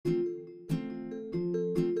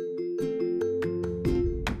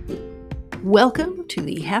Welcome to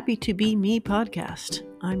the Happy to Be Me podcast.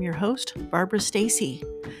 I'm your host, Barbara Stacy.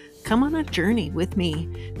 Come on a journey with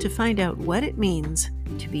me to find out what it means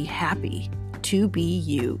to be happy to be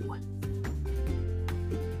you.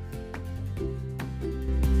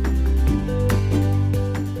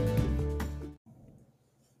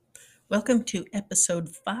 Welcome to episode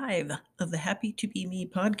 5 of the Happy to Be Me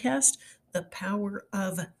podcast, The Power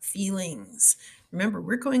of Feelings. Remember,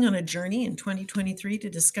 we're going on a journey in 2023 to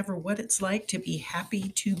discover what it's like to be happy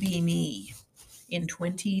to be me in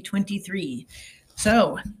 2023.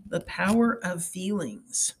 So, the power of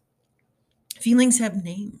feelings. Feelings have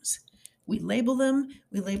names. We label them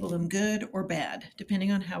good or bad,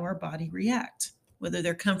 depending on how our body reacts, whether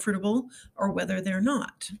they're comfortable or whether they're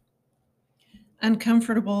not.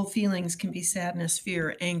 Uncomfortable feelings can be sadness,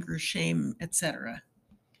 fear, anger, shame, etc.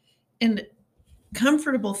 And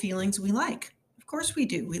comfortable feelings we like. Of course we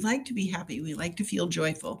do. We like to be happy. We like to feel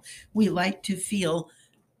joyful. We like to feel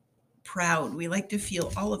proud. We like to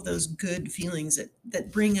feel all of those good feelings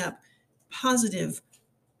that bring up positive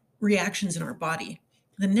reactions in our body.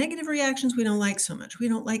 The negative reactions we don't like so much. We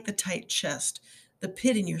don't like the tight chest, the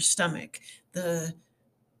pit in your stomach, the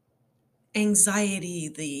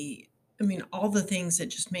anxiety, all the things that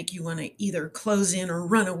just make you want to either close in or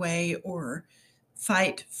run away or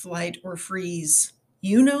fight, flight, or freeze.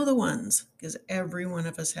 You know the ones, because every one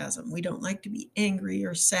of us has them. We don't like to be angry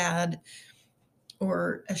or sad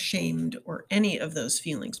or ashamed or any of those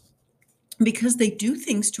feelings because they do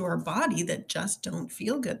things to our body that just don't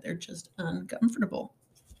feel good. They're just uncomfortable.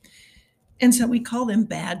 And so we call them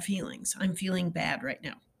bad feelings. I'm feeling bad right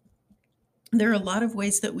now. There are a lot of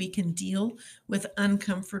ways that we can deal with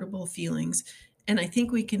uncomfortable feelings, and I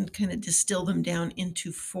think we can kind of distill them down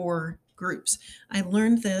into 4 groups. I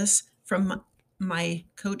learned this from my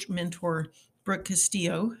coach mentor, Brooke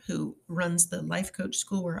Castillo, who runs the life coach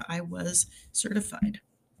school where I was certified.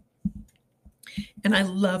 And I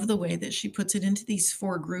love the way that she puts it into these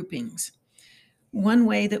 4 groupings. One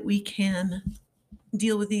way that we can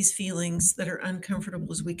deal with these feelings that are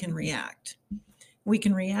uncomfortable is we can react. We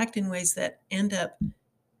can react in ways that end up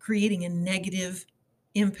creating a negative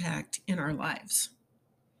impact in our lives.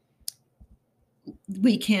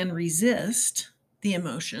 We can resist the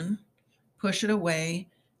emotion, push it away,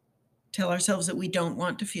 tell ourselves that we don't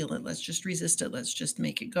want to feel it. Let's just resist it. Let's just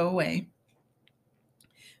make it go away,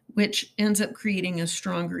 which ends up creating a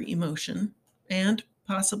stronger emotion and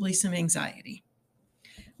possibly some anxiety.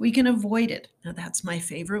 We can avoid it. Now, that's my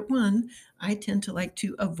favorite one. I tend to like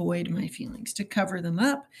to avoid my feelings, to cover them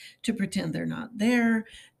up, to pretend they're not there,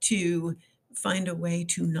 to find a way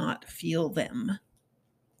to not feel them.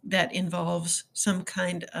 That involves some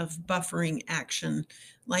kind of buffering action,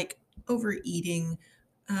 like overeating,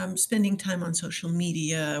 spending time on social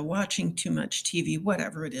media, watching too much TV,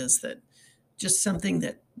 whatever it is, that just something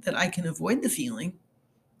that I can avoid the feeling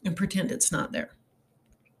and pretend it's not there.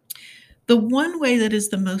 The one way that is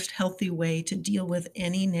the most healthy way to deal with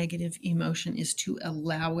any negative emotion is to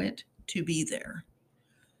allow it to be there.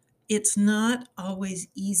 It's not always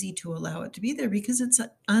easy to allow it to be there because it's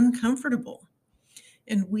uncomfortable.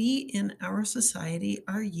 And we in our society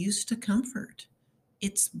are used to comfort.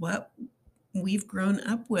 It's what we've grown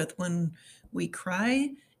up with. When we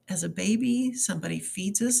cry as a baby, somebody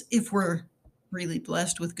feeds us, if we're really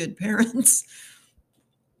blessed with good parents.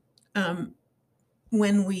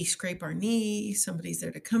 When we scrape our knee, somebody's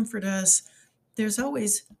there to comfort us. There's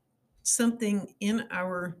always something in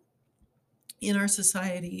our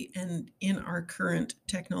society and in our current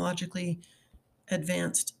technologically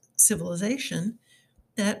advanced civilization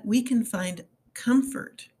that we can find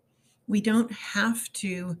comfort. We don't have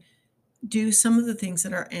to do some of the things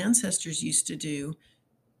that our ancestors used to do,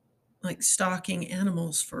 like stalking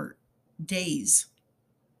animals for days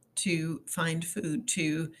to find food,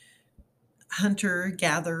 to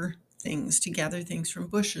hunter-gather things, to gather things from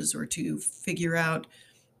bushes, or to figure out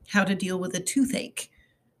how to deal with a toothache.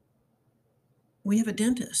 We have a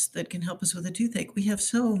dentist that can help us with a toothache. We have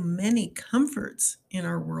so many comforts in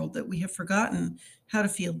our world that we have forgotten how to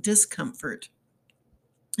feel discomfort.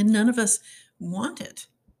 And none of us want it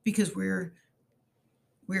because we're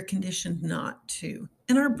conditioned not to.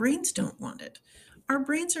 And our brains don't want it. Our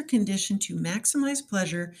brains are conditioned to maximize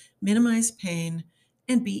pleasure, minimize pain,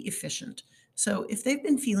 and be efficient. So if they've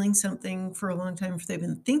been feeling something for a long time, if they've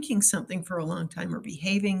been thinking something for a long time or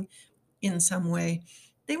behaving in some way,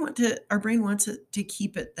 our brain wants it to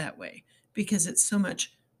keep it that way because it's so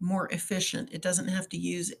much more efficient. It doesn't have to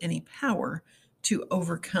use any power to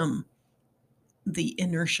overcome the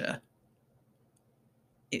inertia.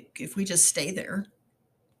 If we just stay there,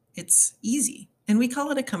 it's easy. And we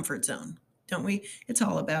call it a comfort zone. don't we? It's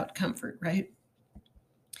all about comfort, right?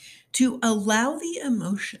 To allow the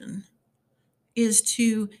emotion is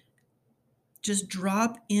to just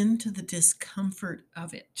drop into the discomfort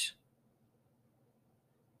of it.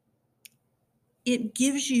 It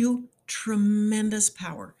gives you tremendous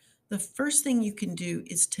power. The first thing you can do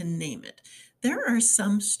is to name it. There are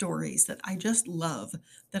some stories that I just love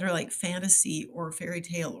that are like fantasy or fairy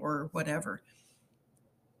tale or whatever.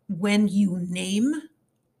 When you name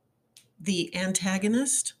the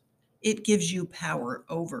antagonist, it gives you power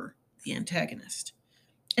over the antagonist.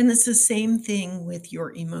 And it's the same thing with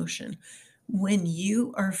your emotion. When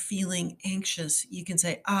you are feeling anxious, you can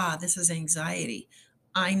say, this is anxiety.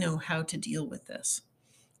 I know how to deal with this.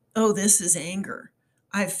 Oh, this is anger.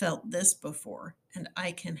 I've felt this before and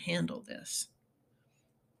I can handle this.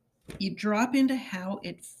 You drop into how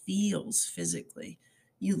it feels physically.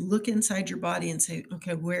 You look inside your body and say,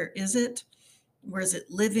 okay, where is it? Where is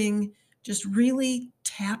it living? Just really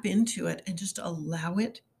tap into it and just allow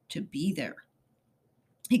it to be there.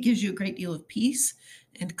 It gives you a great deal of peace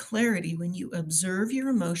and clarity when you observe your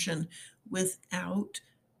emotion without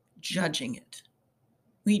judging it.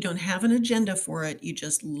 When you don't have an agenda for it, you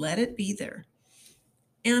just let it be there.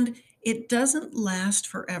 And it doesn't last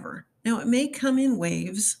forever. Now, it may come in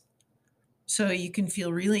waves, so you can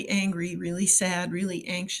feel really angry, really sad, really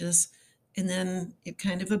anxious, and then it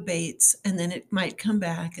kind of abates, and then it might come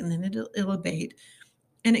back, and then it'll abate.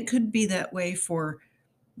 And it could be that way for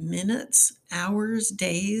minutes, hours,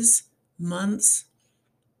 days, months,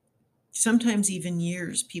 sometimes even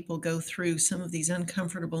years. People go through some of these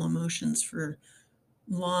uncomfortable emotions for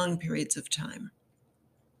long periods of time.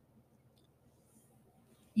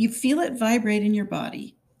 You feel it vibrate in your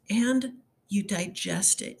body and you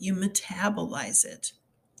digest it, you metabolize it,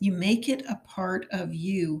 you make it a part of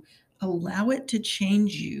you, allow it to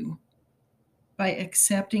change you by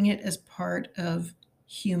accepting it as part of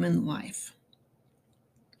human life.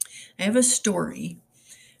 I have a story.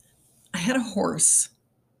 I had a horse,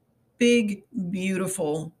 big,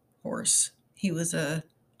 beautiful horse. He was a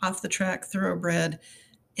off the track thoroughbred,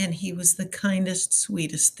 and he was the kindest,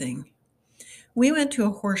 sweetest thing. We went to a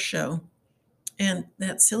horse show, and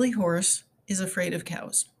that silly horse is afraid of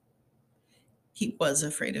cows. He was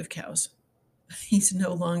afraid of cows. He's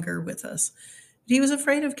no longer with us. But he was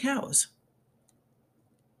afraid of cows.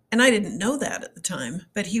 And I didn't know that at the time,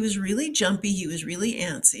 but he was really jumpy. He was really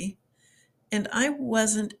antsy. And I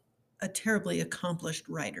wasn't a terribly accomplished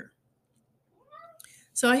rider.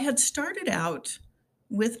 So I had started out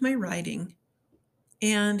with my riding,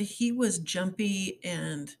 and he was jumpy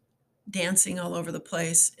and dancing all over the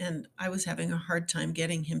place, and I was having a hard time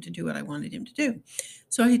getting him to do what I wanted him to do.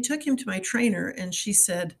 So I took him to my trainer, and she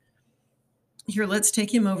said, here, let's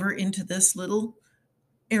take him over into this little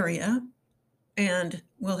area, and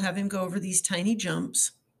we'll have him go over these tiny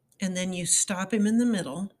jumps, and then you stop him in the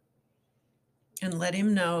middle and let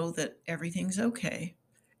him know that everything's okay.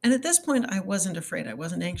 And at this point, I wasn't afraid. I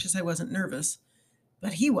wasn't anxious. I wasn't nervous,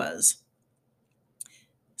 but he was.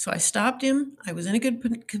 So I stopped him. I was in a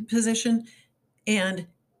good position, and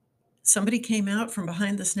somebody came out from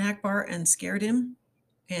behind the snack bar and scared him,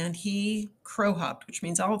 and he crow hopped, which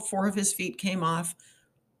means all four of his feet came off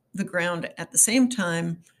the ground at the same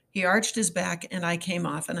time. He arched his back, and I came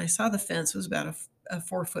off, and I saw the fence. It was about a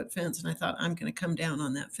 4-foot fence, and I thought, I'm going to come down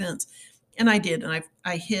on that fence. And I did, and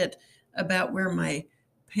I hit about where my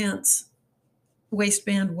pants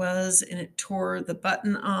waistband was, and it tore the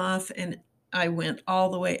button off, and I went all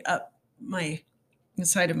the way up my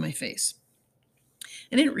side of my face.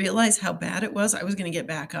 I didn't realize how bad it was. I was going to get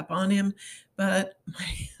back up on him, but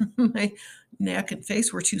my neck and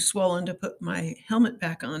face were too swollen to put my helmet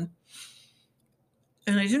back on.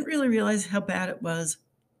 And I didn't really realize how bad it was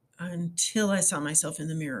until I saw myself in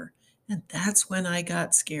the mirror. And that's when I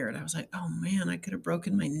got scared. I was like, oh man, I could have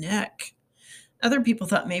broken my neck. Other people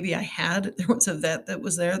thought maybe I had. There was a vet that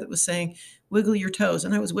was there that was saying, wiggle your toes.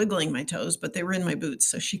 And I was wiggling my toes, but they were in my boots,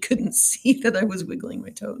 so she couldn't see that I was wiggling my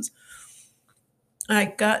toes.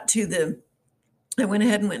 I went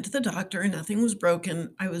ahead and went to the doctor, and nothing was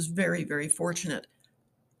broken. I was very, very fortunate.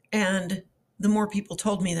 And the more people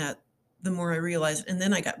told me that, the more I realized. And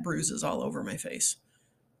then I got bruises all over my face.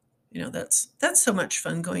 That's so much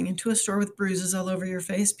fun going into a store with bruises all over your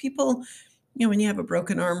face. People, when you have a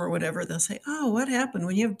broken arm or whatever, they'll say, oh, what happened?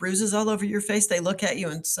 When you have bruises all over your face, they look at you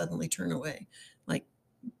and suddenly turn away. Like,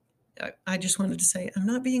 I just wanted to say, I'm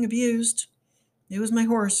not being abused. It was my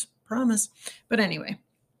horse, promise. But anyway,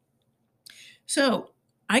 so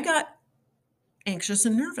I got anxious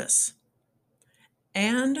and nervous.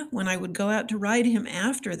 And when I would go out to ride him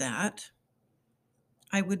after that,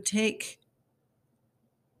 I would take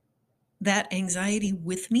that anxiety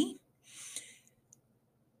with me.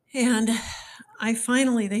 And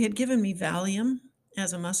they had given me Valium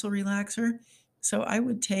as a muscle relaxer. So I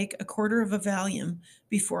would take a quarter of a Valium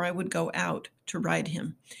before I would go out to ride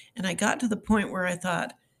him. And I got to the point where I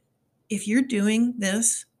thought, if you're doing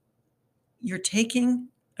this, you're taking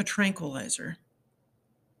a tranquilizer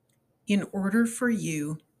in order for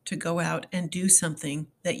you to go out and do something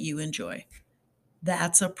that you enjoy.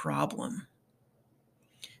 That's a problem.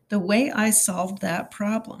 The way I solved that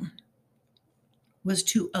problem was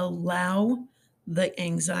to allow the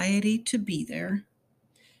anxiety to be there,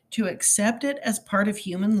 to accept it as part of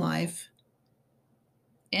human life,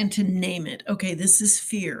 and to name it. Okay, this is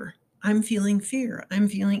fear. I'm feeling fear. I'm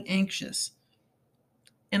feeling anxious.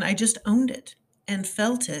 And I just owned it and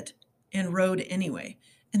felt it and rode anyway.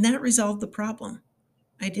 And that resolved the problem.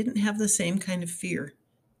 I didn't have the same kind of fear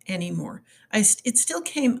anymore. It still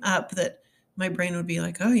came up that my brain would be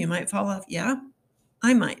like, oh, you might fall off. Yeah,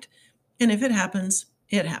 I might. And if it happens,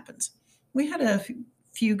 it happens. We had a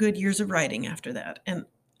few good years of riding after that, and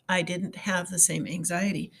I didn't have the same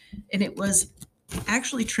anxiety. And it was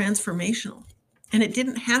actually transformational. And it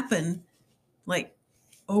didn't happen like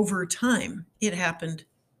over time, it happened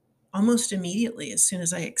almost immediately as soon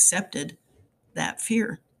as I accepted that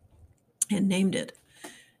fear and named it.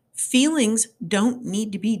 Feelings don't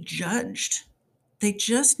need to be judged, they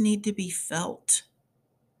just need to be felt.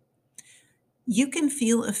 You can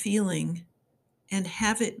feel a feeling and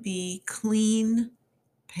have it be clean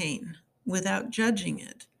pain without judging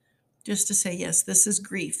it. Just to say, yes, this is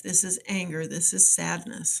grief, this is anger, this is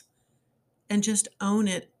sadness, and just own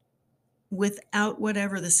it without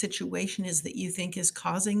whatever the situation is that you think is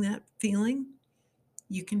causing that feeling.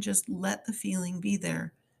 You can just let the feeling be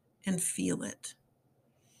there and feel it.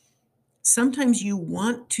 Sometimes you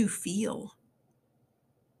want to feel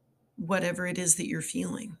whatever it is that you're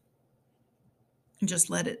feeling and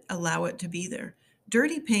just allow it to be there.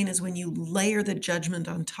 Dirty pain is when you layer the judgment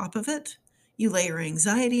on top of it. You layer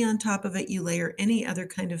anxiety on top of it. You layer any other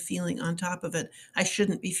kind of feeling on top of it. I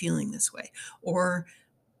shouldn't be feeling this way, or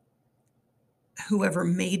whoever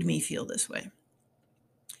made me feel this way.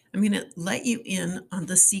 I'm going to let you in on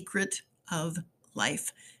the secret of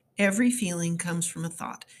life. Every feeling comes from a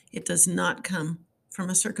thought. It does not come from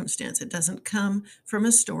a circumstance. It doesn't come from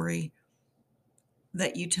a story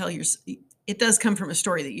that you tell yourself. It does come from a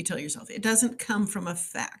story that you tell yourself. It doesn't come from a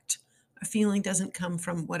fact. A feeling doesn't come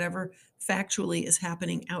from whatever factually is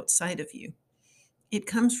happening outside of you. It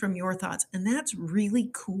comes from your thoughts. And that's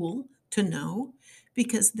really cool to know,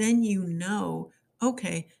 because then you know,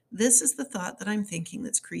 okay, this is the thought that I'm thinking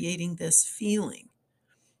that's creating this feeling.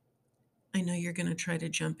 I know you're going to try to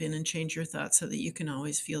jump in and change your thoughts so that you can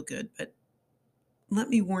always feel good, but let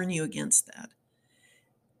me warn you against that.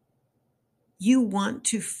 You want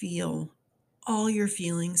to feel all your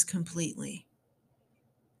feelings completely,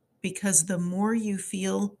 because the more you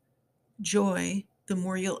feel joy, the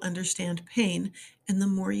more you'll understand pain, and the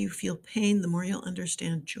more you feel pain, the more you'll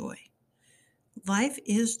understand joy. Life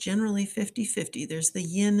is generally 50-50. There's the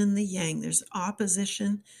yin and the yang, there's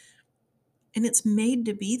opposition, and it's made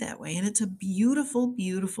to be that way. And it's a beautiful,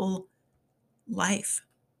 beautiful life.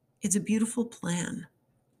 It's a beautiful plan.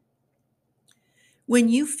 When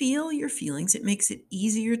you feel your feelings, it makes it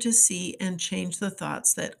easier to see and change the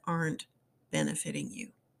thoughts that aren't benefiting you.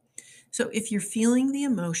 So if you're feeling the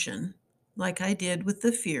emotion, like I did with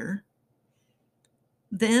the fear,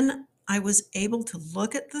 then I was able to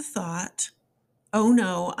look at the thought, oh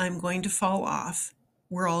no, I'm going to fall off.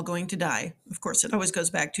 We're all going to die. Of course, it always goes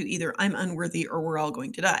back to either I'm unworthy or we're all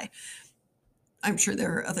going to die. I'm sure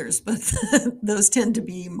there are others, but those tend to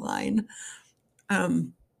be mine.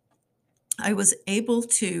 I was able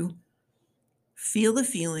to feel the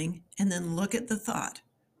feeling and then look at the thought.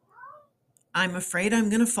 I'm afraid I'm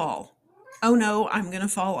going to fall. Oh no, I'm going to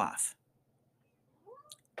fall off.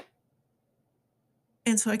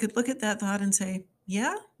 And so I could look at that thought and say,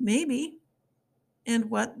 yeah, maybe. And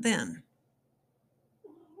what then?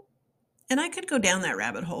 And I could go down that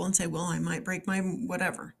rabbit hole and say, well, I might break my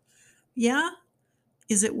whatever. Yeah.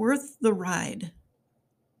 Is it worth the ride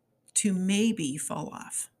to maybe fall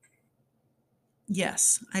off?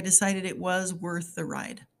 Yes, I decided it was worth the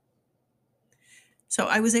ride. So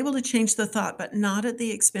I was able to change the thought, but not at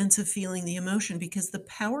the expense of feeling the emotion, because the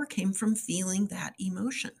power came from feeling that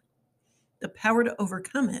emotion. The power to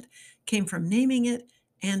overcome it came from naming it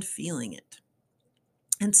and feeling it.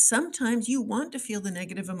 And sometimes you want to feel the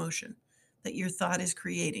negative emotion that your thought is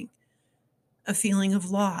creating. A feeling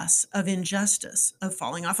of loss, of injustice, of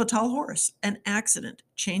falling off a tall horse, an accident,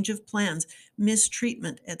 change of plans,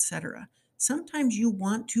 mistreatment, etc. Sometimes you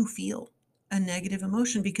want to feel a negative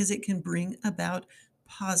emotion because it can bring about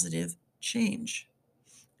positive change.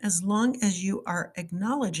 As long as you are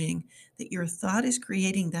acknowledging that your thought is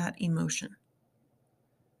creating that emotion,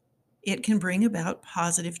 it can bring about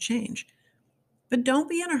positive change. But don't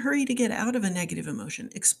be in a hurry to get out of a negative emotion.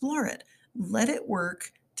 Explore it. Let it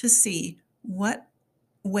work to see what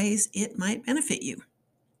ways it might benefit you.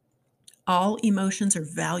 All emotions are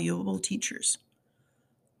valuable teachers.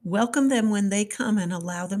 Welcome them when they come and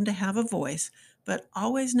allow them to have a voice, but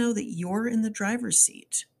always know that you're in the driver's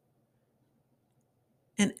seat.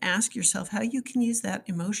 And ask yourself how you can use that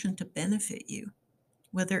emotion to benefit you,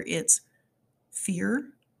 whether it's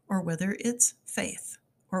fear or whether it's faith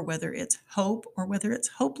or whether it's hope or whether it's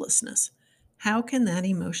hopelessness. How can that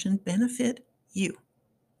emotion benefit you?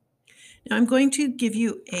 Now, I'm going to give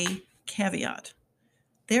you a caveat.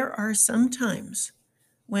 There are some times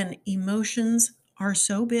when emotions are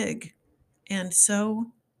so big and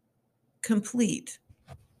so complete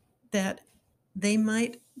that they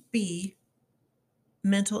might be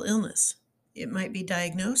mental illness. It might be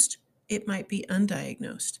diagnosed, it might be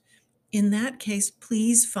undiagnosed. In that case,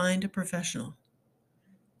 please find a professional.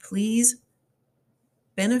 Please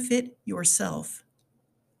benefit yourself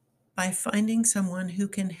by finding someone who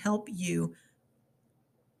can help you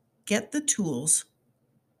get the tools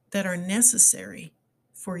that are necessary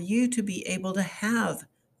for you to be able to have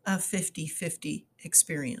a 50-50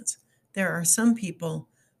 experience. There are some people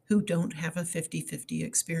who don't have a 50-50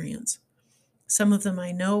 experience. Some of them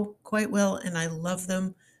I know quite well, and I love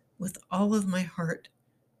them with all of my heart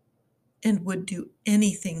and would do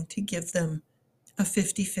anything to give them a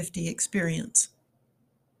 50-50 experience.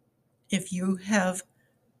 If you have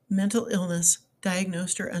mental illness,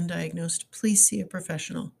 diagnosed or undiagnosed, please see a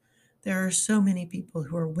professional. There are so many people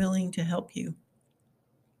who are willing to help you.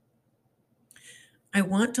 I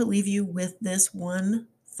want to leave you with this one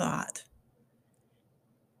thought.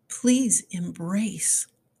 Please embrace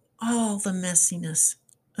all the messiness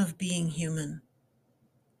of being human.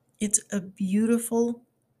 It's a beautiful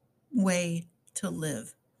way to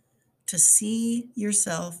live, to see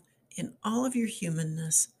yourself in all of your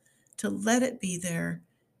humanness, to let it be there,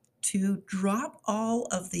 to drop all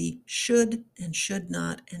of the should and should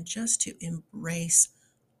not, and just to embrace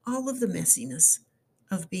all of the messiness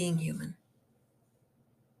of being human.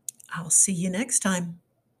 I'll see you next time.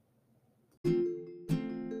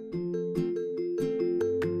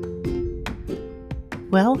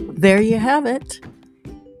 Well, there you have it.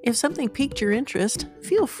 If something piqued your interest,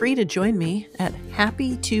 feel free to join me at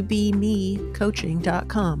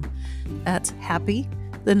happytobemecoaching.com. That's happy,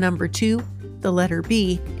 the number 2, the letter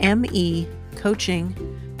B, M-E,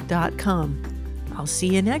 coaching.com. I'll see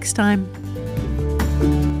you next time.